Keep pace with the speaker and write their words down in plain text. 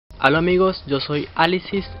Hola amigos, yo soy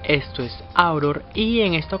Enlaces, esto es AQUI y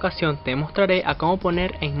en esta ocasión te mostraré a cómo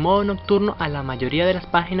poner en modo nocturno a la mayoría de las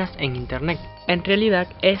páginas en internet. En realidad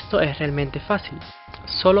esto es realmente fácil,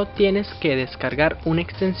 solo tienes que descargar una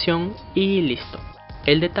extensión y listo.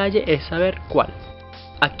 El detalle es saber cuál.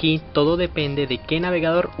 Aquí todo depende de qué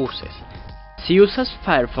navegador uses. Si usas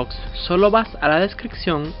FIREFOX, solo vas a la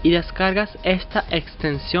descripción y descargas esta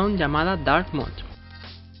extensión llamada Dark Mode.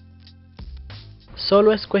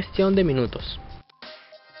 Solo es cuestión de minutos.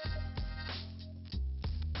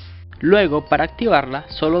 Luego, para activarla,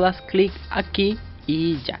 solo das clic aquí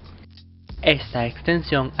y ya. Esta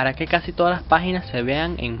extensión hará que casi todas las páginas se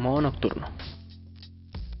vean en modo nocturno.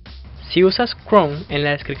 Si usas Chrome, en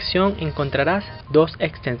la descripción encontrarás dos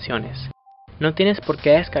extensiones. No tienes por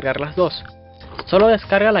qué descargar las dos, solo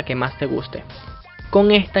descarga la que más te guste.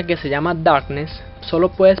 Con esta, que se llama Darkness,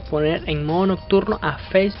 solo puedes poner en modo nocturno a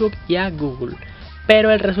Facebook y a Google,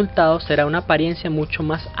 pero el resultado será una apariencia mucho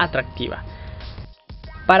más atractiva.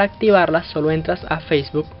 Para activarla solo entras a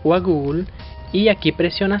Facebook o a Google y aquí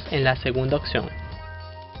presionas en la segunda opción.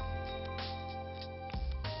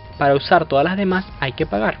 Para usar todas las demás hay que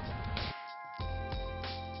pagar.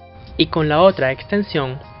 Y con la otra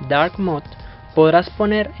extensión, Dark Mode, podrás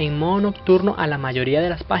poner en modo nocturno a la mayoría de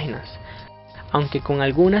las páginas, aunque con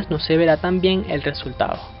algunas no se verá tan bien el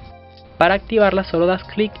resultado. Para activarla solo das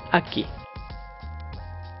clic aquí.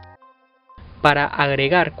 Para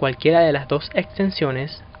agregar cualquiera de las dos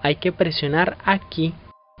extensiones hay que presionar aquí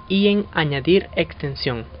y en añadir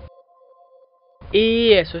extensión.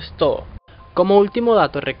 Y eso es todo. Como último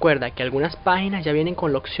dato, recuerda que algunas páginas ya vienen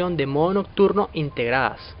con la opción de modo nocturno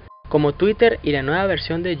integradas, como Twitter y la nueva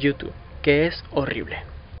versión de YouTube, que es horrible.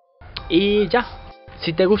 Y ya,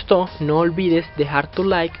 si te gustó no olvides dejar tu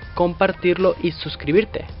like, compartirlo y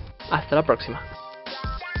suscribirte. Hasta la próxima.